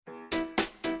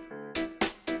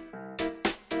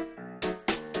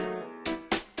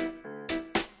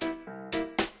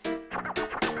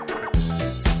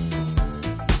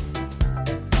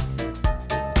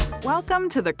Welcome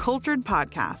to the Cultured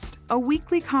Podcast, a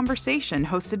weekly conversation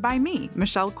hosted by me,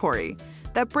 Michelle Corey,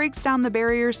 that breaks down the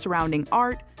barriers surrounding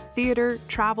art, theater,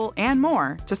 travel, and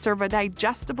more to serve a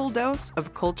digestible dose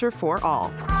of culture for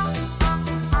all.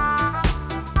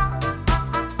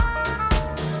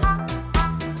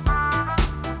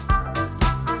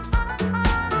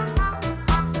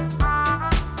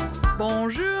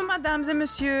 Bonjour, mesdames et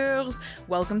messieurs.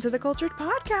 Welcome to the Cultured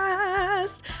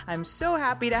Podcast. I'm so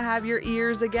happy to have your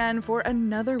ears again for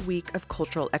another week of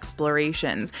cultural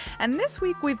explorations. And this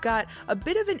week we've got a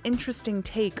bit of an interesting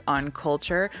take on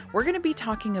culture. We're going to be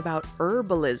talking about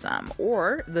herbalism,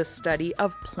 or the study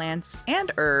of plants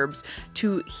and herbs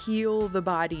to heal the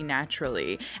body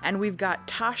naturally. And we've got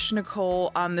Tasha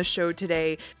Nikol on the show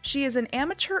today. She is an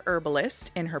amateur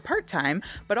herbalist in her part-time,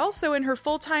 but also in her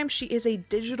full-time, she is a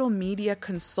digital media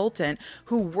consultant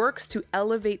who works to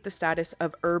elevate the status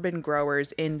of urban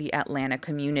growers in the Atlanta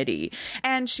community.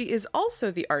 And she is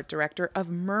also the art director of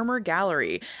Murmur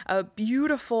Gallery, a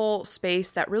beautiful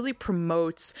space that really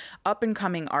promotes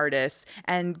up-and-coming artists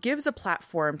and gives a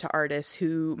platform to artists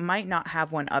who might not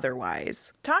have one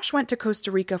otherwise. Tash went to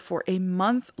Costa Rica for a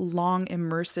month-long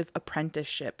immersive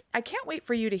apprenticeship. I can't wait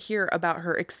for you to hear about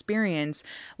her experience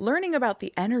learning about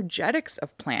the energetics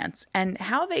of plants and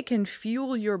how they can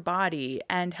fuel your body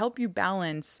and help you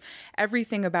balance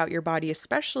everything about your body,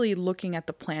 especially looking at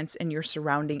the plants in your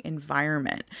surrounding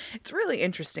environment. It's really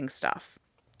interesting stuff.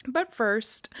 But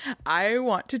first, I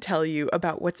want to tell you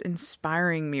about what's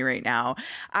inspiring me right now.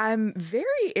 I'm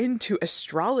very into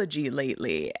astrology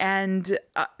lately, and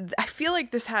I feel like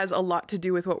this has a lot to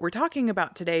do with what we're talking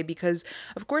about today because,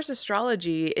 of course,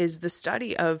 astrology is the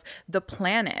study of the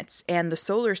planets and the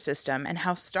solar system and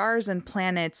how stars and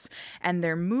planets and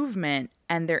their movement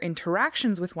and their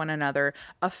interactions with one another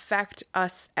affect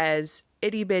us as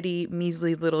itty-bitty,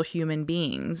 measly little human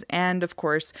beings, and of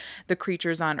course, the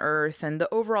creatures on Earth and the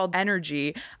overall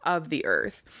energy of the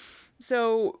Earth.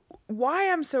 So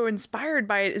why I'm so inspired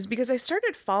by it is because I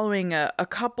started following a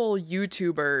couple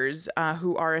YouTubers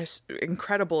who are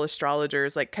incredible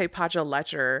astrologers like Pacha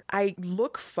Lecher. I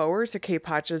look forward to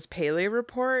Pacha's Pele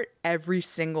report every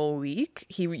single week.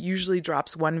 He usually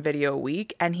drops one video a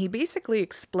week, and he basically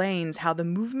explains how the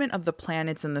movement of the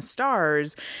planets and the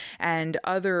stars and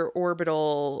other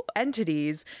orbital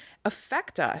entities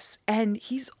affect us, and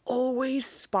he's always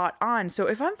spot on. So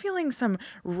if I'm feeling some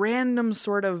random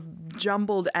sort of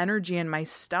jumbled energy in my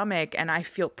stomach and I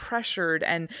feel pressured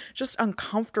and just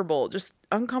uncomfortable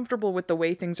with the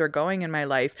way things are going in my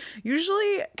life,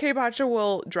 usually Pacha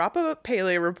will drop a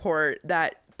Pele report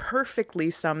that perfectly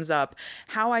sums up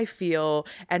how I feel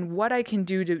and what I can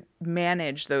do to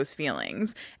manage those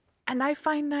feelings. And I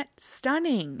find that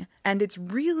stunning. And it's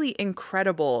really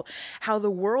incredible how the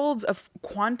worlds of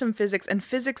quantum physics and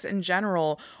physics in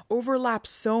general overlap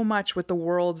so much with the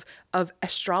worlds of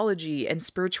astrology and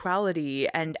spirituality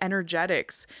and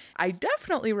energetics. I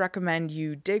definitely recommend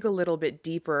you dig a little bit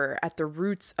deeper at the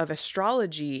roots of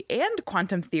astrology and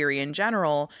quantum theory in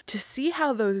general to see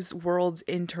how those worlds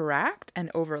interact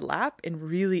and overlap in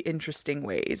really interesting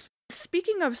ways.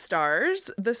 Speaking of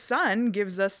stars, the sun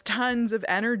gives us tons of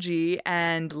energy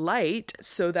and light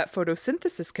so that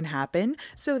photosynthesis can happen,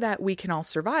 so that we can all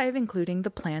survive, including the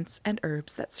plants and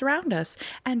herbs that surround us.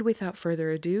 And without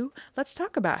further ado, let's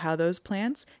talk about how those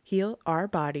plants heal our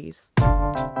bodies.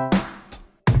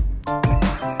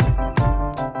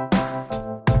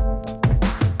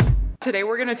 Today,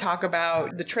 we're going to talk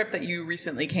about the trip that you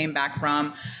recently came back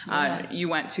from. You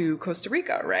went to Costa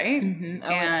Rica, right? Mm-hmm. I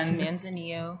went to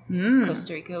Manzanillo,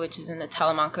 Costa Rica, which is in the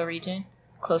Talamanca region,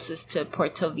 closest to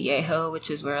Puerto Viejo,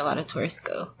 which is where a lot of tourists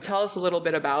go. Tell us a little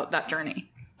bit about that journey.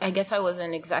 I guess I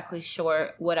wasn't exactly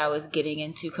sure what I was getting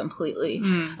into completely.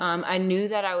 I knew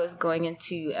that I was going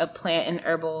into a plant and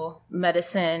herbal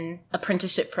medicine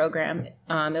apprenticeship program.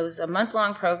 It was a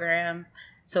month-long program.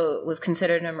 So it was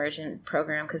considered an immersion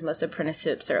program because most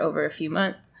apprenticeships are over a few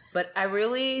months. But I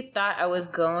really thought I was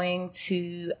going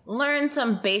to learn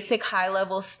some basic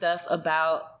high-level stuff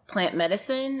about plant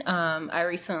medicine. I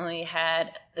recently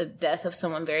had the death of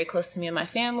someone very close to me in my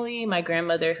family, my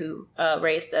grandmother who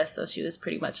raised us, so she was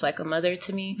pretty much like a mother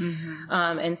to me.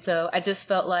 And so I just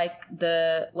felt like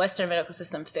the Western medical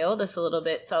system failed us a little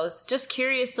bit. So I was just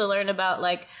curious to learn about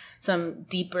like some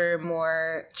deeper,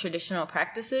 more traditional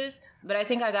practices. But I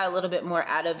think I got a little bit more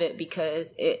out of it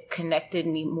because it connected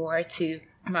me more to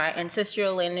my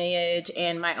ancestral lineage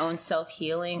and my own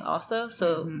self-healing also.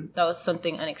 So that was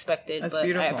something unexpected, but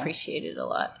beautiful. I appreciated it a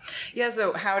lot. Yeah,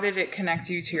 so how did it connect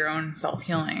you to your own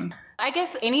self-healing? I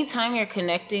guess anytime you're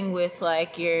connecting with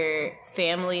like your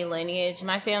family lineage,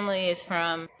 my family is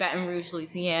from Baton Rouge,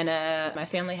 Louisiana. My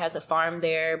family has a farm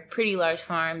there, pretty large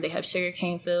farm. They have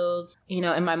sugarcane fields,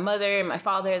 and my mother and my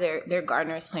father, they're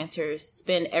gardeners, planters,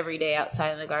 spend every day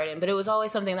outside in the garden. But it was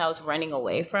always something that I was running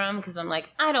away from because I'm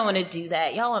like, I don't want to do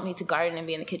that. Y'all want me to garden and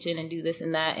be in the kitchen and do this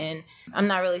and that. And I'm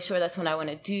not really sure that's what I want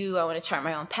to do. I want to chart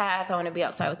my own path. I want to be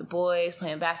outside with the boys,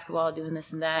 playing basketball, doing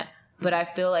this and that. But I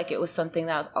feel like it was something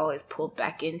that I was always pulled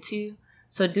back into.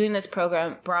 So doing this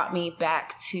program brought me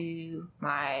back to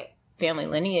my family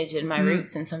lineage and my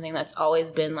roots, and something that's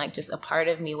always been like just a part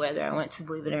of me, whether I want to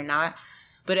believe it or not.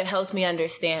 But it helped me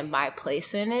understand my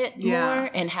place in it more,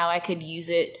 and how I could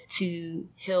use it to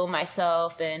heal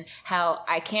myself, and how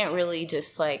I can't really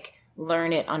just like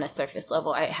learn it on a surface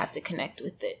level. I have to connect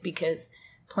with it because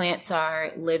plants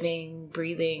are living,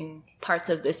 breathing parts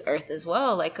of this earth as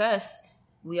well, like us.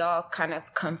 We all kind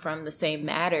of come from the same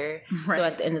matter. Right. So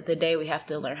at the end of the day, we have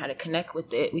to learn how to connect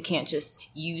with it. We can't just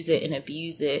use it and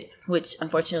abuse it, which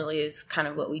unfortunately is kind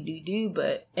of what we do.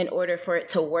 But in order for it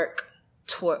to work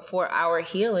for our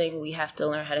healing, we have to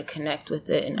learn how to connect with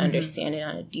it and understand it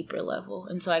on a deeper level.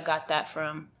 And so I got that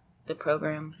from the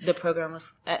program. The program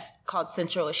was called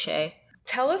Centro Ashé.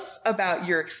 Tell us about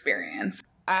your experience.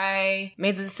 I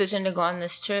made the decision to go on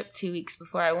this trip 2 weeks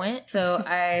before I went. So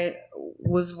I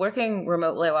was working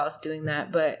remotely while I was doing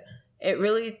that, but it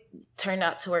really turned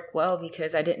out to work well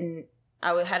because I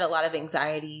had a lot of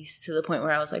anxieties to the point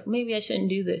where I was like, maybe I shouldn't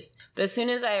do this. But as soon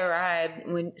as I arrived,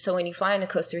 when you fly into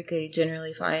Costa Rica, you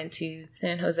generally fly into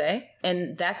San Jose.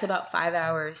 And that's about 5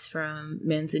 hours from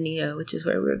Manzanillo, which is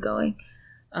where we were going.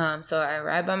 So I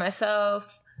arrived by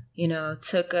myself,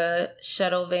 took a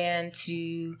shuttle van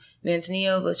to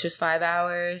Manzanillo, which was 5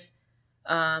 hours.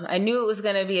 I knew it was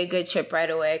going to be a good trip right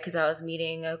away because I was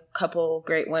meeting a couple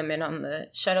great women on the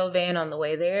shuttle van on the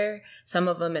way there. Some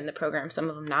of them in the program, some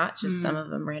of them not, just some of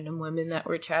them random women that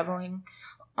were traveling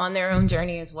on their own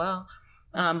journey as well.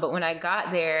 But when I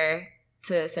got there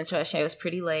to Centro Ashé, it was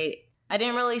pretty late. I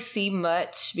didn't really see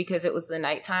much because it was the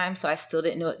nighttime, so I still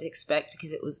didn't know what to expect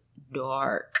because it was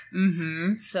dark.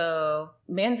 Mm-hmm. So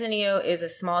Manzanillo is a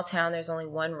small town. There's only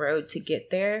one road to get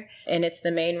there, and it's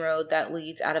the main road that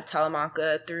leads out of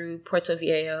Talamanca through Puerto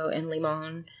Viejo and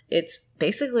Limon. It's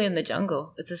basically in the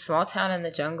jungle. It's a small town in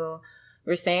the jungle.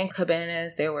 We're staying in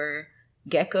cabanas. There were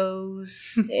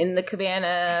geckos in the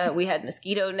cabana. We had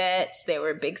mosquito nets. There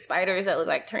were big spiders that looked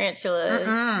like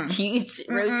tarantulas, huge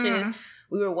roaches.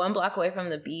 We were 1 block away from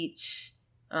the beach.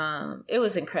 It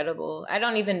was incredible. I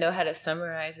don't even know how to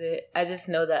summarize it. I just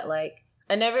know that, like,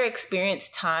 I never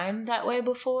experienced time that way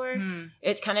before.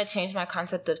 It kind of changed my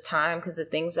concept of time because the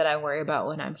things that I worry about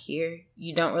when I'm here,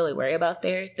 you don't really worry about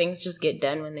there. Things just get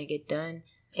done when they get done.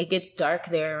 It gets dark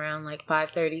there around, like,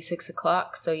 5:30, 6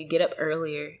 o'clock. So you get up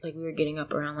earlier. Like, we were getting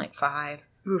up around, like, 5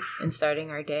 and starting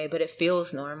our day. But it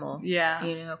feels normal. Yeah.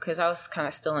 Because I was kind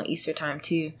of still on Easter time,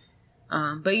 too.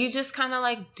 But you just kind of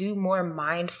like do more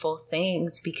mindful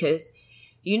things because,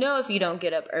 if you don't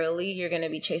get up early, you're going to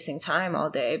be chasing time all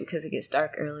day because it gets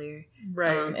dark earlier.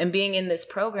 Right. And being in this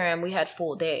program, we had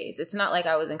full days. It's not like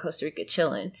I was in Costa Rica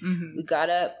chilling. Mm-hmm. We got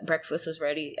up, breakfast was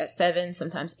ready at 7,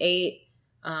 sometimes 8.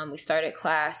 We started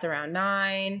class around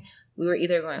 9. We were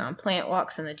either going on plant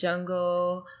walks in the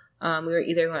jungle. We were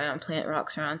either going on plant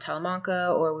walks around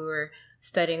Talamanca, or we were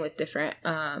studying with different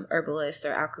herbalists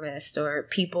or alchemists or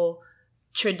people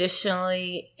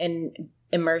traditionally and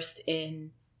immersed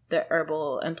in the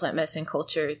herbal and plant medicine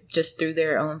culture just through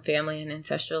their own family and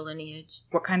ancestral lineage.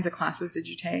 What kinds of classes did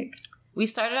you take? We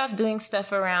started off doing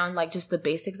stuff around like just the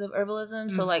basics of herbalism.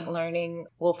 So like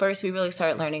first we really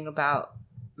started learning about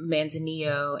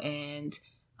Manzanillo and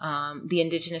the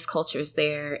indigenous cultures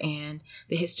there and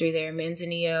the history there.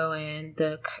 Manzanillo and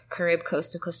the Carib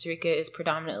coast of Costa Rica is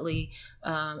predominantly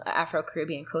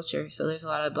Afro-Caribbean culture. So there's a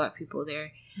lot of Black people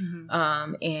there.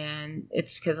 Mm-hmm. And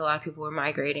it's because a lot of people were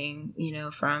migrating,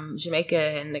 from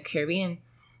Jamaica and the Caribbean.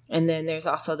 And then there's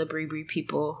also the Bree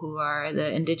people who are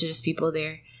the indigenous people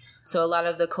there. So a lot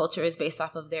of the culture is based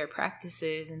off of their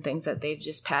practices and things that they've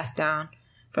just passed down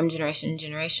from generation to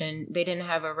generation. They didn't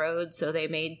have a road, so they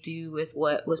made do with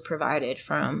what was provided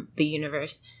from the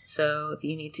universe. So if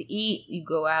you need to eat, you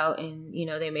go out and,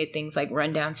 they made things like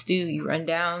rundown stew. You run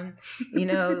down,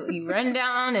 you run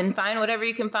down and find whatever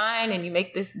you can find, and you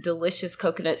make this delicious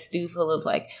coconut stew full of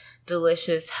like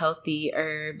delicious, healthy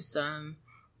herbs.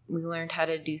 We learned how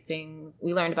to do things.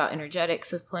 We learned about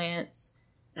energetics of plants.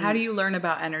 How do you learn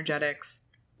about energetics?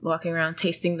 Walking around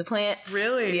tasting the plants.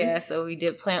 Really? Yeah, so we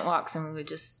did plant walks and we would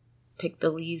just pick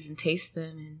the leaves and taste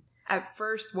them. And at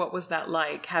first, what was that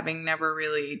like, having never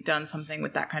really done something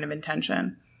with that kind of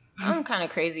intention? I'm kind of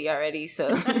crazy already. So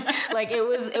like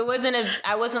I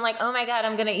wasn't like, oh my God,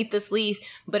 I'm going to eat this leaf.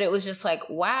 But it was just like,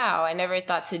 wow, I never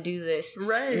thought to do this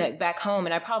back home.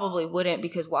 And I probably wouldn't,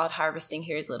 because wild harvesting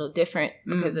here is a little different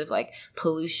because of like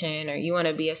pollution, or you want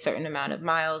to be a certain amount of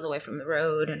miles away from the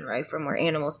road and right from where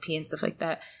animals pee and stuff like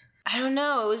that. I don't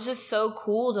know. It was just so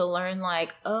cool to learn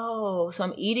like, oh, so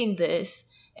I'm eating this,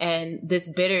 and this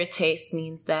bitter taste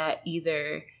means that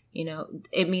either, you know,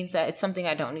 it means that it's something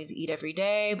I don't need to eat every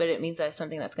day, but it means that it's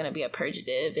something that's going to be a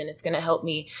purgative, and it's going to help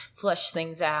me flush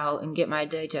things out and get my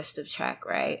digestive tract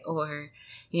right. Or,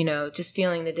 you know, just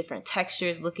feeling the different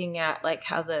textures, looking at like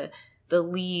how the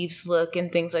leaves look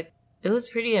and things like. It was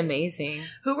pretty amazing.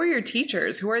 Who were your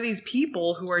teachers? Who are these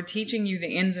people who are teaching you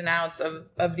the ins and outs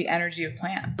of the energy of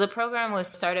plants? The program was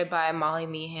started by Molly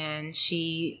Meehan.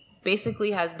 She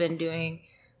basically has been doing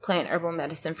plant herbal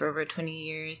medicine for over 20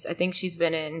 years. I think she's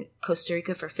been in Costa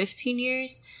Rica for 15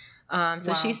 years.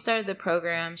 So she started the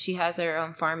program. She has her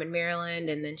own farm in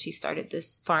Maryland, and then she started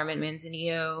this farm in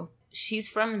Manzanillo. She's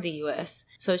from the U.S.,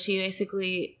 so she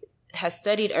basically has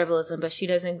studied herbalism, but she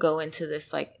doesn't go into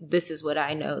this like, this is what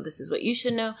I know, this is what you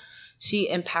should know. She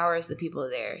empowers the people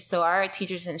there. So our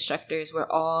teachers and instructors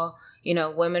were all, you know,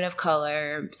 women of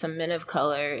color, some men of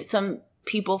color, some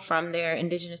people from there,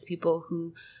 indigenous people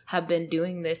who have been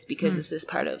doing this because this is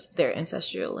part of their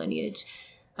ancestral lineage.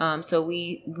 So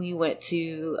we went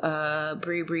to a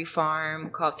brie farm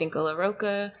called Finca La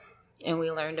Roca, and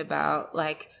we learned about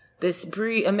like this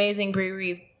amazing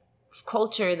brie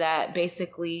culture that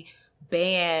basically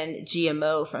banned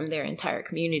GMO from their entire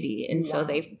community. And so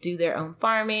they do their own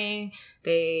farming,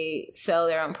 they sell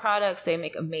their own products, they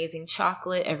make amazing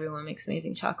chocolate. Everyone makes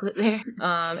amazing chocolate there.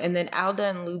 And then Alda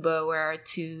and Luba were our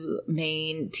two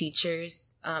main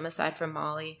teachers, aside from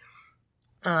Molly,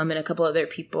 and a couple other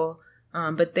people.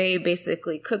 But they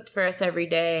basically cooked for us every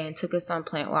day and took us on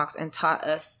plant walks and taught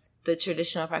us the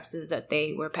traditional practices that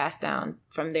they were passed down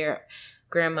from their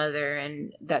grandmother,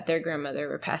 and that their grandmother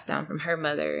were passed down from her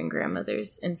mother and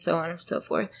grandmothers, and so on and so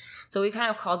forth. So we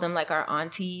kind of called them like our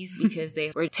aunties because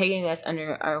they were taking us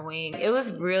under our wing. It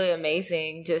was really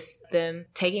amazing, just them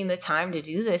taking the time to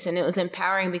do this. And it was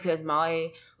empowering because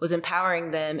Molly was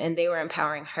empowering them and they were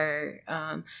empowering her.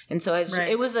 And so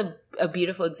it was a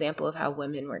beautiful example of how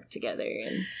women work together.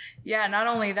 And yeah, not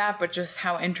only that, but just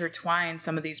how intertwined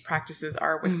some of these practices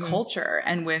are with culture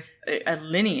and with a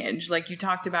lineage. Like you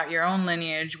talked about your own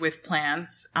lineage with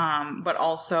plants, but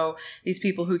also these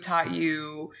people who taught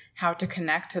you how to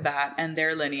connect to that and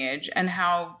their lineage, and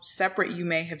how separate you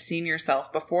may have seen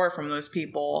yourself before from those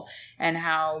people, and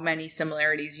how many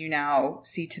similarities you now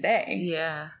see today.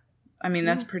 Yeah. I mean,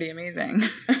 that's pretty amazing.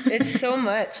 It's so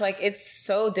much. Like, it's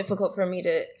so difficult for me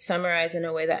to summarize in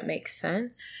a way that makes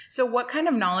sense. So what kind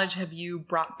of knowledge have you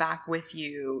brought back with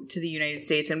you to the United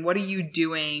States, and what are you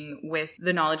doing with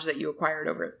the knowledge that you acquired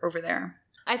over there?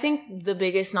 I think the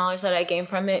biggest knowledge that I gained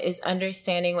from it is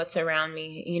understanding what's around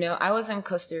me. You know, I was in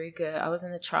Costa Rica. I was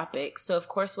in the tropics. So, of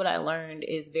course, what I learned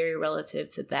is very relative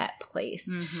to that place.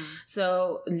 Mm-hmm.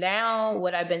 So now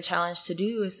what I've been challenged to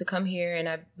do is to come here, and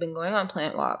I've been going on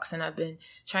plant walks, and I've been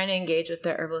trying to engage with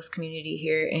the herbalist community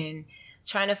here and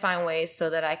trying to find ways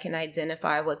so that I can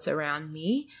identify what's around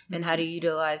me and how to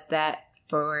utilize that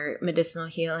for medicinal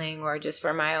healing or just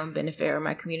for my own benefit or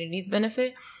my community's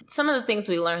benefit. Some of the things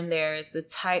we learned there is the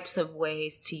types of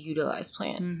ways to utilize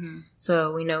plants. Mm-hmm.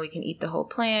 So we know we can eat the whole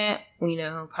plant. We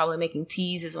know probably making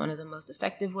teas is one of the most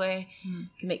effective way. You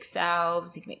can make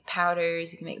salves, you can make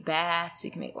powders, you can make baths,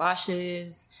 you can make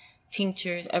washes,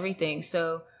 tinctures, everything.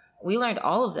 So we learned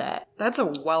all of that. That's a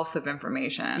wealth of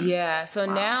information. Yeah. So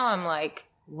now I'm like,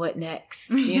 what next?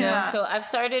 You know? So I've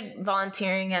started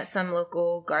volunteering at some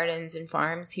local gardens and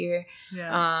farms here.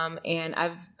 Yeah. And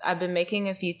I've been making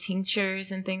a few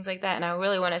tinctures and things like that. And I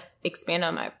really want to expand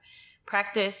on my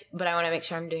practice, but I want to make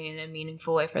sure I'm doing it in a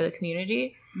meaningful way for the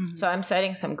community. Mm-hmm. So I'm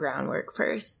setting some groundwork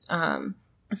first.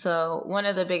 So one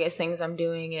of the biggest things I'm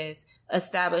doing is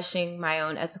establishing my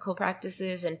own ethical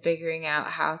practices and figuring out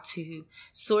how to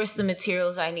source the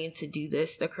materials I need to do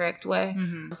this the correct way.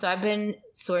 Mm-hmm. So I've been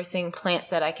sourcing plants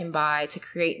that I can buy to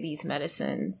create these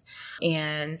medicines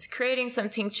and creating some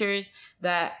tinctures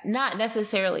that not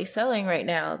necessarily selling right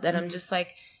now, that I'm just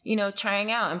like, you know,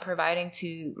 trying out and providing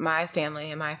to my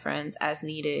family and my friends as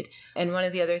needed. And one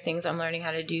of the other things I'm learning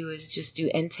how to do is just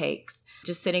do intakes,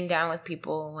 just sitting down with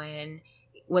people when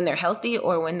they're healthy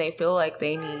or when they feel like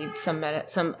they need some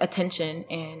attention,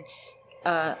 and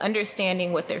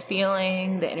understanding what they're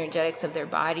feeling, the energetics of their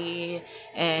body,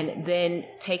 and then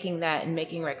taking that and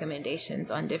making recommendations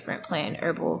on different plant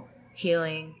herbal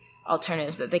healing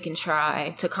alternatives that they can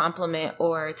try to complement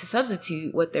or to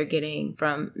substitute what they're getting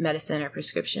from medicine or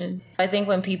prescription. I think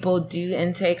when people do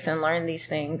intakes and learn these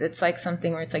things, it's like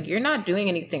something where it's like, you're not doing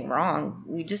anything wrong.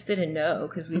 We just didn't know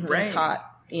because we've been taught,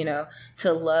 you know,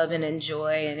 to love and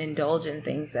enjoy and indulge in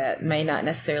things that may not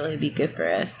necessarily be good for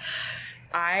us.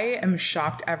 I am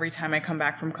shocked every time I come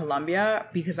back from Colombia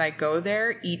because I go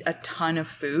there, eat a ton of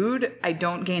food. I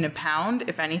don't gain a pound.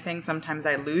 If anything, sometimes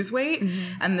I lose weight.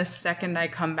 And the second I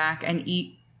come back and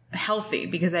eat healthy,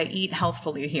 because I eat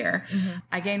healthfully here,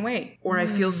 I gain weight or I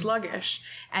feel sluggish.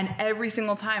 And every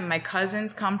single time my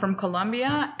cousins come from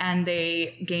Colombia and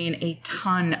they gain a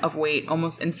ton of weight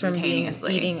almost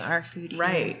instantaneously. From eating our food here.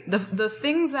 Right. The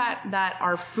things that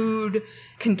our food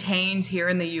contains here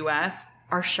in the U.S.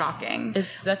 are shocking.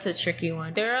 That's a tricky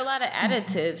one. There are a lot of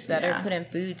additives that are put in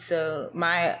food. So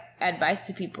my advice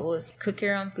to people is cook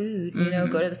your own food. You know,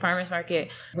 go to the farmer's market.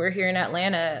 We're here in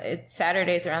Atlanta. It's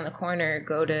Saturdays around the corner.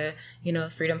 Go to, you know,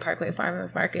 Freedom Parkway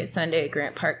Farmer's Market, Sunday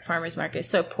Grant Park Farmer's Market.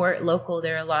 Support local.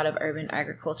 There are a lot of urban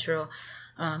agricultural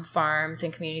farms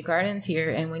and community gardens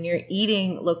here. And when you're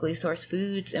eating locally sourced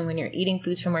foods and when you're eating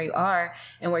foods from where you are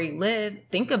and where you live,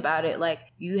 think about it.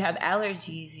 Like, you have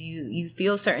allergies, you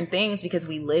feel certain things because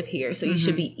we live here. So you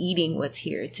should be eating what's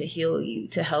here to heal you,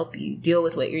 to help you deal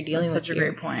with what you're dealing with. That's such a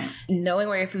great point. Knowing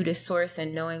where your food is sourced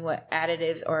and knowing what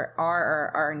additives are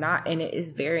or are not in it is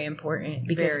very important,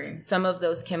 because some of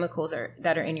those chemicals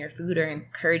that are in your food are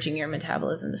encouraging your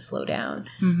metabolism to slow down.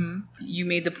 You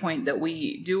made the point that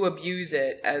we do abuse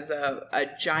it as a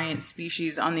giant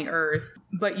species on the earth,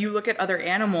 but you look at other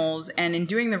animals, and in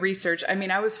doing the research, I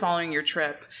mean, I was following your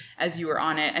trip as you were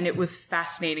on it, and it was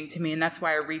fascinating to me, and that's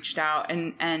why I reached out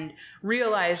and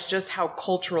realized just how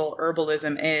cultural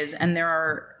herbalism is. And there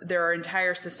are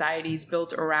entire societies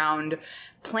built around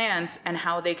plants and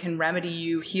how they can remedy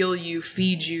you, heal you,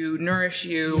 feed you, nourish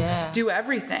you, do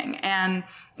everything. And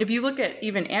if you look at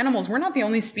even animals, we're not the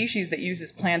only species that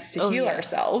uses plants to heal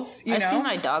ourselves. You know? I see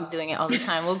my dog doing it all the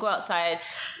time. We'll go outside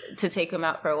to take him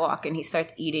out for a walk, and he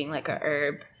starts eating like a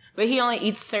herb, but he only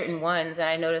eats certain ones. And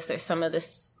I noticed there's some of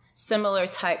this similar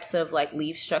types of like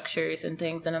leaf structures and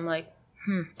things. And I'm like,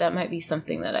 that might be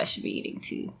something that I should be eating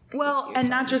too. Well, and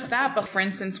not just that, but for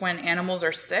instance, when animals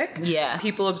are sick,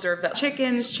 people observe that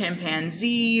chickens,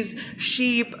 chimpanzees,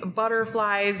 sheep,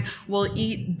 butterflies will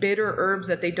eat bitter herbs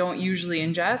that they don't usually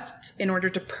ingest in order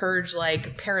to purge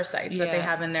like parasites that they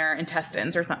have in their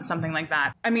intestines or something like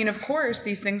that. I mean, of course,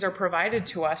 these things are provided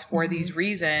to us for these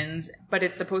reasons, but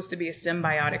it's supposed to be a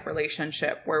symbiotic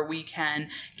relationship where we can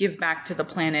give back to the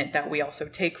planet that we also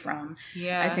take from.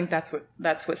 I think that's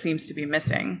what seems to be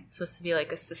missing. It's supposed to be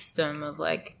like a system of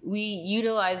like, we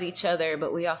utilize each other,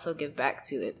 but we also give back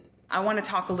to it. I want to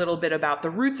talk a little bit about the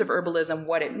roots of herbalism,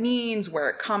 what it means, where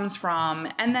it comes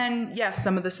from, and then, yes,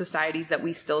 some of the societies that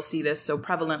we still see this so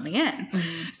prevalently in.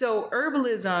 So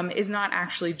herbalism is not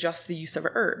actually just the use of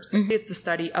herbs. It's the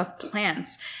study of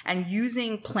plants and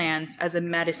using plants as a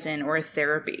medicine or a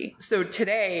therapy. So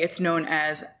today it's known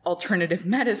as alternative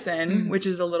medicine, which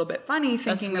is a little bit funny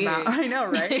thinking about. I know,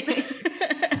 right?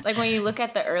 Like when you look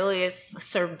at the earliest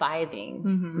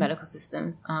surviving medical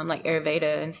systems, like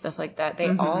Ayurveda and stuff like that, they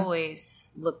always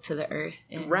look to the earth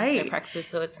in their practices,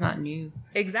 so it's not new.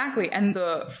 Exactly. And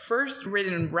the first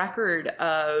written record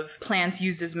of plants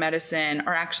used as medicine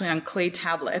are actually on clay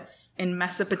tablets in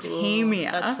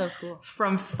Mesopotamia. Cool. That's so cool.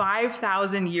 From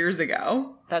 5,000 years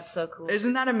ago. That's so cool.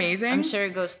 Isn't that amazing? I'm sure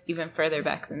it goes even further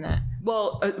back than that.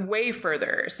 Well, way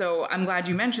further. So I'm glad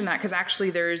you mentioned that, because actually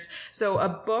there's a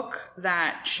book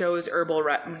that shows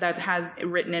that has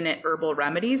written in it herbal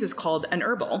remedies is called an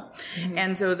herbal.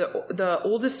 And so the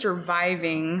oldest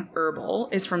surviving herbal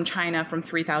is from China from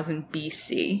 3000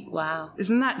 BC. Wow.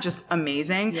 Isn't that just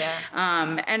amazing? Yeah.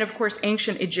 And of course,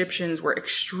 ancient Egyptians were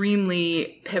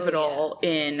extremely pivotal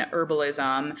in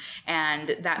herbalism,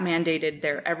 and that mandated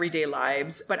their everyday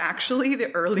lives. But actually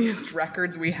the earliest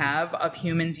records we have of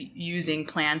humans using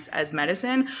plants as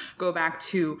medicine go back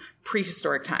to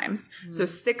prehistoric times. So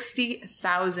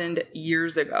 60,000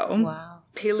 years ago. Wow.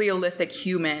 Paleolithic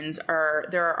humans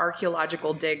there are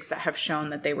archaeological digs that have shown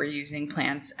that they were using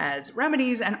plants as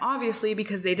remedies, and obviously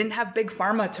because they didn't have big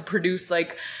pharma to produce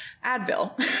like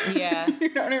Advil. Yeah.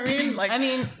 You know what I mean? Like, I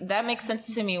mean, that makes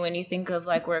sense to me when you think of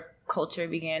like where culture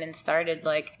began and started.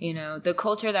 Like, you know, the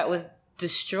culture that was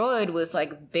destroyed was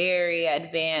like very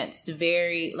advanced,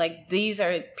 very like, these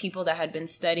are people that had been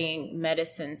studying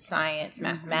medicine, science,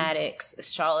 mathematics,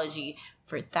 astrology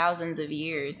for thousands of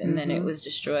years, and then it was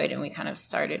destroyed, and we kind of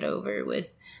started over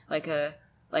with like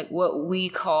what we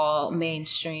call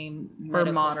mainstream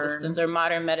medical systems or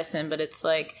modern medicine, but it's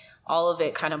like all of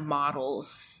it kind of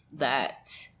models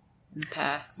that in the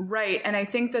past. Right. And I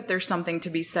think that there's something to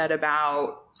be said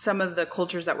about some of the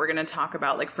cultures that we're going to talk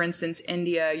about. Like, for instance,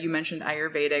 India, you mentioned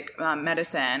Ayurvedic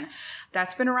medicine.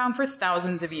 That's been around for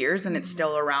thousands of years, and it's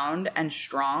still around and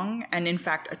strong. And in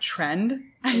fact, a trend.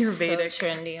 Ayurvedic. It's so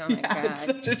trendy. Oh my God. It's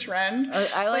such a trend.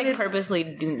 I purposely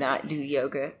do not do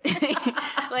yoga.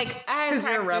 Because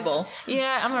you're a rebel.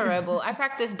 Yeah, I'm a rebel. I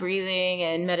practice breathing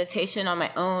and meditation on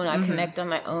my own. I connect on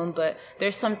my own. But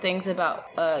there's some things about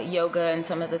yoga and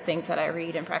some of the things that I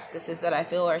read and practices that I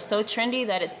feel are so trendy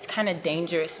that it's kind of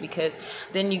dangerous, because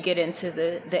then you get into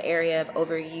the area of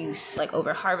overuse, like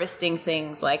over harvesting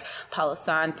things like Palo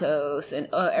Santos and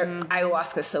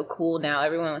ayahuasca is so cool now.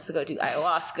 Everyone wants to go do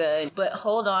ayahuasca. But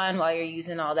hold on, while you're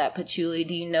using all that patchouli,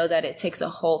 do you know that it takes a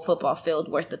whole football field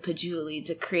worth of patchouli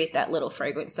to create that little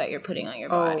fragrance that you're putting on your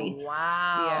body? Oh,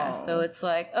 wow. Yeah, so it's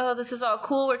like, oh, this is all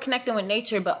cool. We're connecting with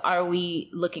nature, but are we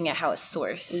looking at how it's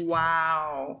sourced?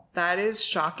 Wow. That is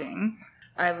shocking.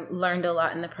 I've learned a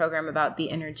lot in the program about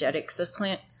the energetics of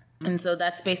plants. And so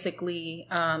that's basically,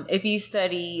 if you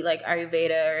study like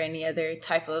Ayurveda or any other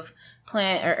type of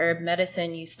plant or herb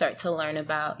medicine, you start to learn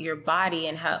about your body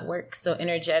and how it works. So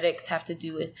energetics have to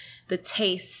do with the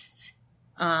tastes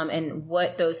and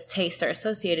what those tastes are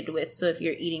associated with. So if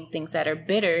you're eating things that are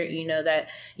bitter, you know that,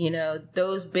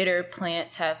 those bitter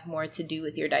plants have more to do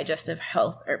with your digestive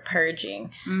health or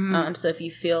purging. So if you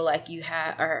feel like you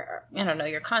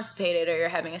you're constipated or you're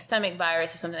having a stomach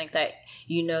virus or something like that,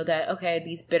 you know that, okay,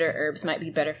 these bitter herbs might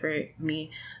be better for me.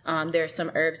 There are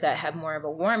some herbs that have more of a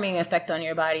warming effect on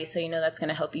your body. So, that's going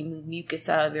to help you move mucus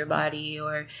out of your body,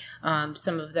 or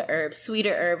some of the herbs,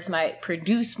 sweeter herbs might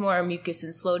produce more mucus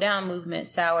and slow down movement.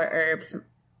 Sour herbs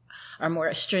are more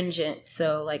astringent.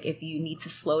 So like if you need to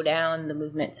slow down the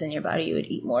movements in your body, you would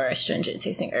eat more astringent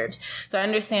tasting herbs. So I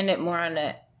understand it more on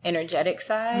the energetic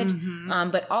side.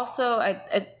 But also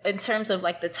in terms of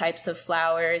like the types of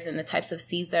flowers and the types of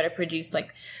seeds that are produced,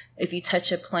 like if you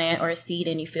touch a plant or a seed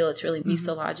and you feel it's really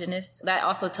mucilaginous, that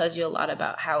also tells you a lot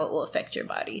about how it will affect your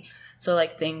body. So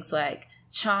like things like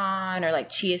chan or like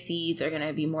chia seeds are going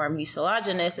to be more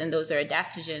mucilaginous, and those are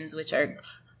adaptogens, which are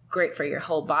great for your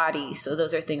whole body. So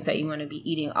those are things that you want to be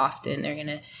eating often. They're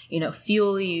going to,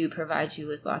 fuel you, provide you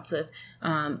with lots of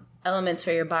elements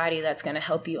for your body that's going to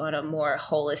help you on a more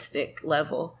holistic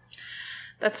level.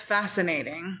 That's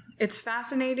fascinating. It's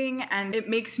fascinating, and it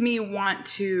makes me want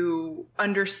to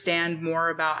understand more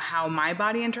about how my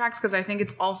body interacts, because I think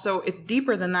it's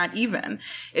deeper than that even.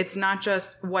 It's not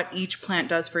just what each plant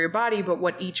does for your body, but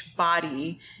what each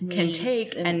body can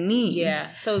take and needs.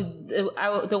 Yeah. So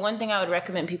the one thing I would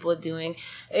recommend people doing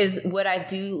is, what I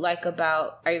do like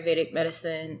about Ayurvedic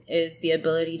medicine is the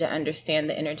ability to understand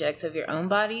the energetics of your own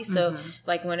body. So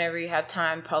like whenever you have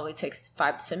time, probably takes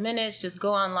 5 to 10 minutes, just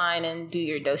go online and do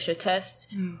your dosha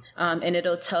test. And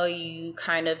it'll tell you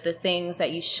kind of the things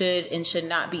that you should and should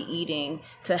not be eating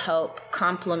to help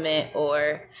complement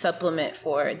or supplement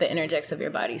for the energetics of your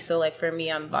body. So like for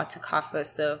me, I'm Vata Kapha,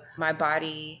 so my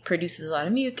body produces a lot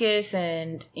of mucus,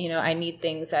 and I need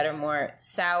things that are more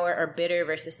sour or bitter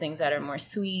versus things that are more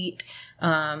sweet.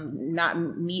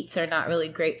 Meats are not really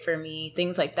great for me,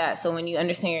 things like that. So when you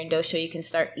understand your dosha, you can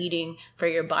start eating for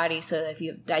your body. So if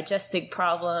you have digestive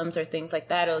problems or things like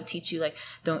that, it'll teach you like,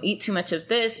 don't eat too much of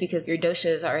this because your dosha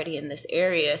is already in this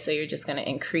area. So you're just going to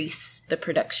increase the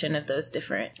production of those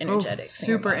different energetics.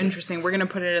 Super interesting. We're going to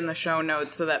put it in the show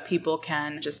notes so that people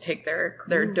can just take their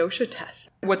dosha test.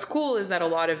 What's cool is that a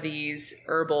lot of these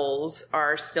herbals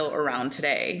are still around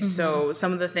today. So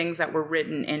some of the things that were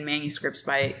written in manuscripts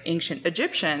by ancient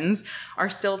Egyptians are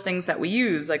still things that we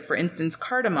use. Like, for instance,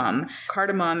 cardamom.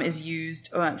 Cardamom is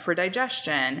used for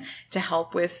digestion to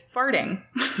help with farting.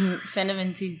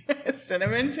 Cinnamon too.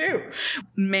 Cinnamon too.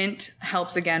 Mint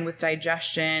helps again with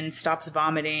digestion, stops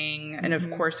vomiting. And of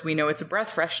course, we know it's a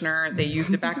breath freshener. They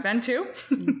used it back then too,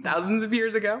 thousands of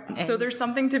years ago. And so there's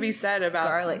something to be said about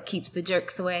garlic keeps the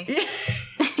jerks away.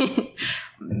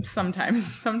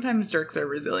 Sometimes jerks are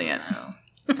resilient. Oh,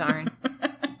 darn.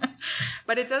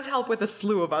 But it does help with a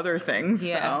slew of other things.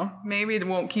 Yeah. So maybe it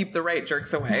won't keep the right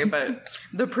jerks away, but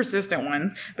the persistent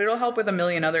ones. But it'll help with a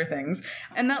million other things.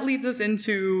 And that leads us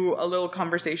into a little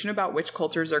conversation about which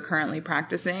cultures are currently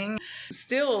practicing.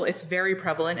 Still, it's very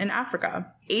prevalent in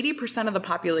Africa. 80% of the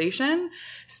population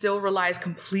still relies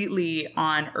completely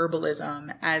on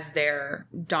herbalism as their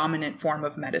dominant form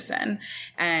of medicine.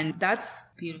 And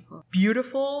that's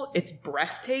beautiful. It's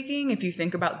breathtaking if you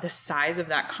think about the size of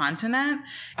that continent.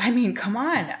 I mean, come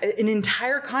on. An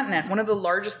entire continent, one of the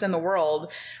largest in the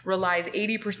world, relies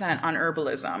 80% on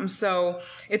herbalism. So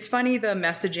it's funny the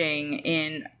messaging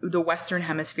in the Western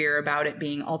Hemisphere about it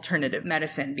being alternative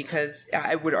medicine, because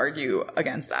I would argue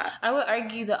against that. I would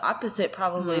argue the opposite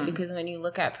probably, because when you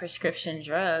look at prescription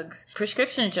drugs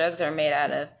are made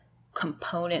out of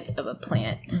components of a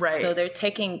plant. Right. So they're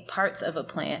taking parts of a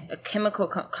plant, a chemical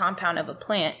compound of a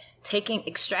plant,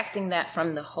 extracting that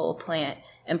from the whole plant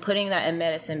and putting that in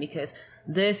medicine because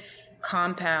this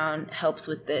compound helps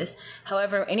with this.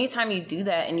 However, anytime you do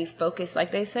that and you focus,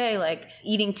 like they say, like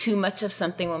eating too much of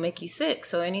something will make you sick.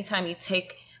 So anytime you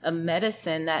take a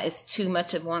medicine that is too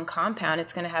much of one compound,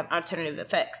 it's going to have alternative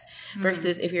effects.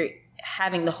 Versus if you're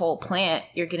having the whole plant,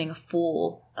 you're getting a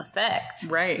full effect.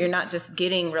 Right. You're not just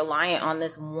getting reliant on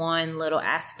this one little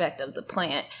aspect of the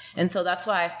plant. And so that's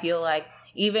why I feel like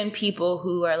even people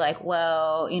who are like,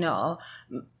 well, you know,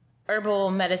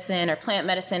 herbal medicine or plant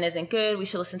medicine isn't good, we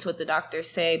should listen to what the doctors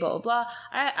say, blah, blah, blah.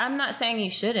 I'm not saying you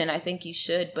shouldn't. I think you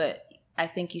should, but I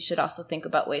think you should also think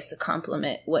about ways to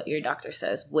complement what your doctor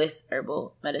says with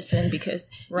herbal medicine,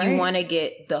 because you want to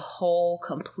get the whole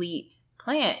complete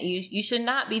plant. You should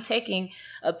not be taking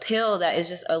a pill that is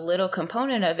just a little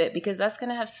component of it, because that's going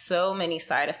to have so many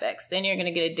side effects. Then you're going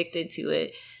to get addicted to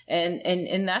it.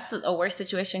 And that's a worse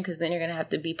situation, because then you're going to have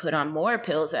to be put on more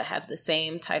pills that have the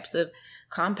same types of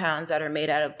compounds that are made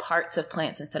out of parts of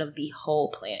plants instead of the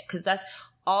whole plant. Because that's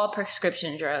all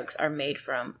prescription drugs are made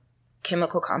from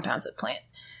chemical compounds of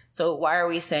plants. So why are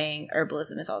we saying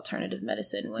herbalism is alternative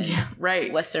medicine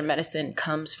when Western medicine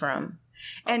comes from?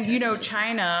 And, you know,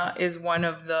 China is one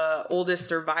of the oldest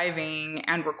surviving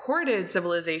and recorded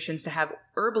civilizations to have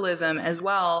herbalism as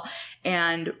well.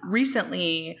 And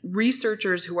recently,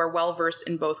 researchers who are well-versed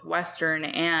in both Western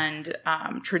and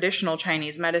traditional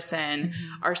Chinese medicine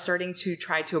are starting to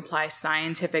try to apply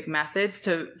scientific methods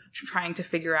to trying to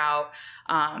figure out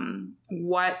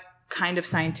what kind of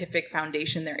scientific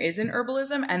foundation there is in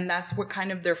herbalism. And that's what kind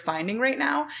of they're finding right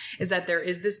now, is that there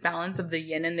is this balance of the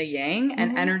yin and the yang,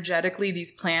 and energetically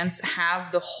these plants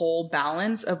have the whole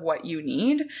balance of what you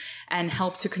need and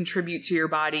help to contribute to your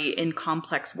body in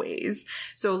complex ways.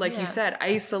 So like you said,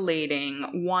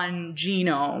 isolating one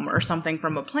genome or something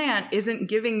from a plant isn't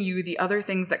giving you the other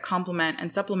things that complement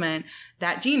and supplement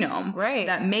that genome,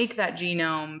 that make that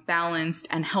genome balanced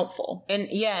and helpful. And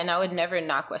I would never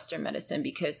knock Western medicine,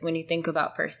 because when you think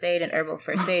about first aid and herbal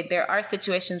first aid, there are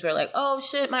situations where like, oh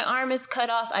shit, my arm is cut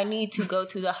off. I need to go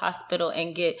to the hospital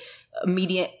and get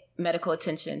immediate medical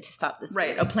attention to stop this.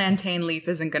 Right. A plantain leaf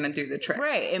isn't going to do the trick.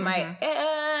 Right. It might,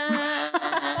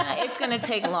 it's going to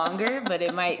take longer, but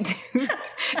it might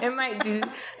do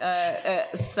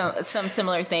some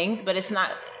similar things, but it's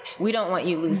not, we don't want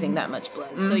you losing that much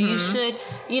blood. So you should,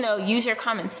 use your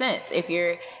common sense. If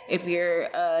you're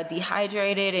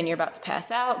dehydrated and you're about to pass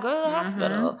out, go to the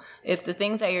hospital. If the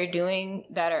things that you're doing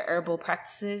that are herbal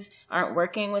practices aren't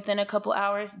working within a couple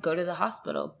hours, go to the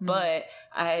hospital. But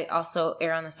I also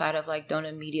err on the side of like, don't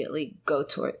immediately go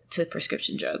to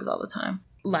prescription drugs all the time.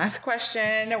 Last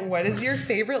question. What is your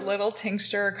favorite little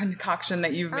tincture concoction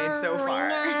that you've made so far?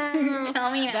 No.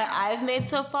 Tell me now. That I've made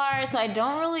so far. So I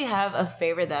don't really have a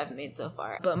favorite that I've made so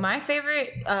far. But my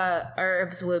favorite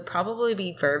herbs would probably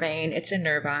be vervain. It's a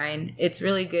nervine. It's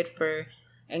really good for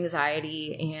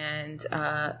anxiety and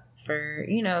for,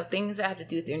 things that have to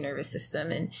do with your nervous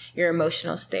system and your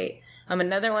emotional state.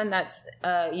 Another one that's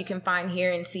you can find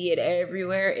here and see it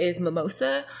everywhere is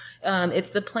mimosa.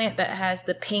 It's the plant that has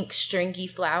the pink stringy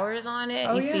flowers on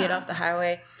it. You see it off the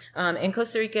highway. In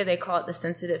Costa Rica, they call it the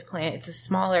sensitive plant. It's a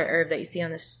smaller herb that you see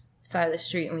on the side of the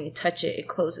street. And when you touch it, it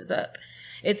closes up.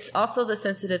 It's also the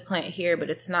sensitive plant here, but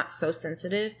it's not so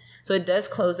sensitive. So it does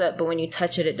close up, but when you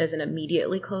touch it, it doesn't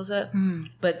immediately close up.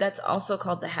 But that's also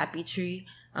called the happy tree.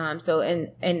 So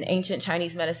in ancient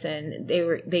Chinese medicine,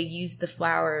 they used the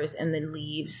flowers and the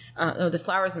leaves, or the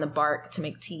flowers and the bark to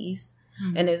make teas.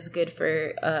 And it's good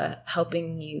for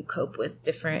helping you cope with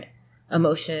different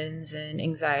emotions and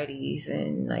anxieties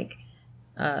and like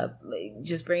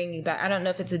just bringing you back. I don't know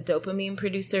if it's a dopamine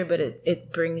producer, but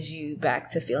it brings you back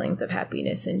to feelings of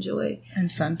happiness and joy. And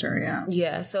center,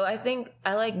 Yeah, so I think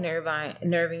I like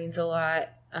nervines a lot.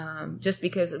 Just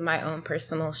because of my own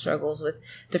personal struggles with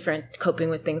coping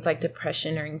with things like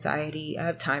depression or anxiety. I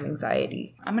have time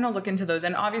anxiety. I'm going to look into those.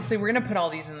 And obviously we're going to put all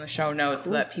these in the show notes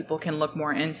so that people can look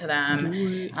more into them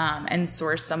and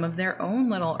source some of their own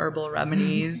little herbal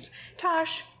remedies.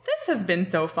 Tash, this has been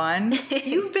so fun.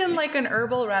 You've been like an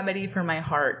herbal remedy for my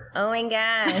heart. Oh my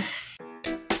gosh.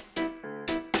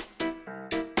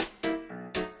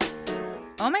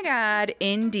 Oh my God,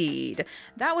 indeed.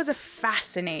 That was a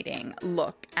fascinating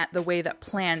look at the way that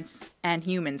plants and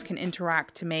humans can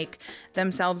interact to make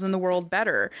themselves and the world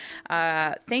better.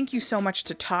 Thank you so much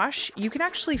to Tash. You can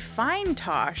actually find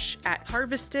Tash at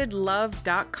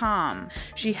harvestedlove.com.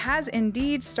 She has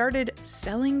indeed started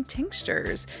selling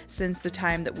tinctures since the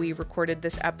time that we recorded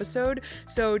this episode,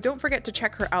 so don't forget to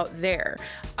check her out there.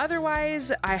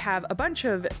 Otherwise, I have a bunch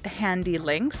of handy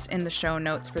links in the show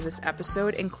notes for this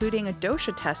episode, including a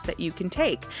dosha test that you can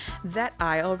take that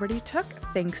I already took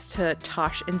thanks to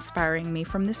Tash inspiring me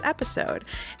from this episode.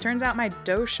 Turns out my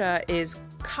dosha is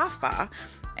kapha,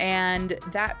 and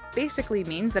that basically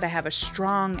means that I have a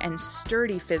strong and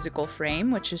sturdy physical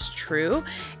frame, which is true,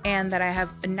 and that I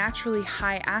have a naturally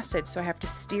high acid, so I have to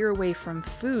steer away from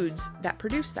foods that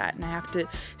produce that, and I have to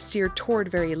steer toward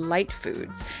very light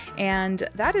foods. And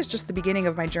that is just the beginning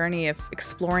of my journey of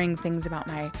exploring things about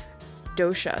my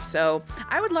dosha. So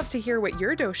I would love to hear what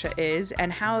your dosha is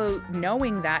and how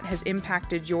knowing that has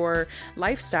impacted your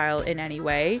lifestyle in any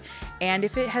way, and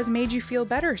if it has made you feel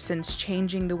better since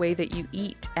changing the way that you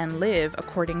eat and live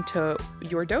according to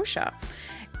your dosha.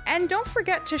 And don't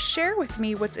forget to share with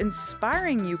me what's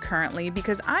inspiring you currently,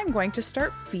 because I'm going to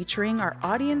start featuring our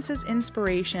audience's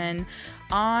inspiration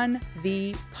on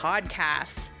the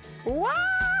podcast. What?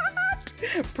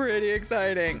 Pretty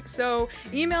exciting. So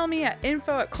email me at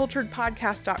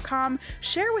info@culturedpodcast.com.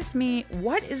 Share with me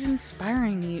what is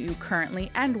inspiring you currently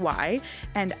and why,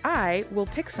 and I will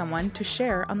pick someone to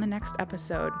share on the next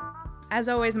episode. As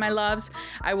always, my loves,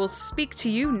 I will speak to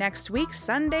you next week.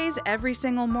 Sundays, every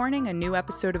single morning, a new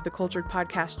episode of the Cultured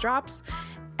Podcast drops.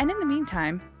 And in the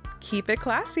meantime, keep it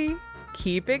classy,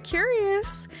 keep it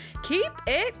curious, keep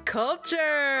it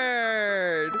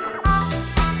cultured.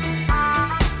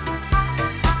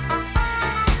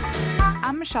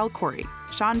 I'm Michelle Corey.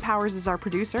 Sean Powers is our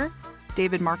producer.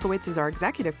 David Markowitz is our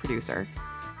executive producer.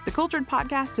 The Cultured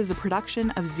Podcast is a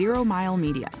production of Zero Mile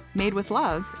Media, made with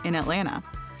love in Atlanta.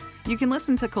 You can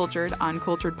listen to Cultured on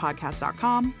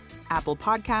culturedpodcast.com, Apple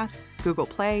Podcasts, Google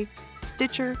Play,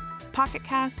 Stitcher, Pocket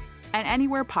Casts, and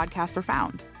anywhere podcasts are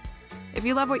found. If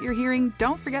you love what you're hearing,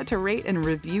 don't forget to rate and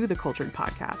review the Cultured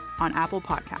Podcast on Apple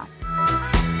Podcasts.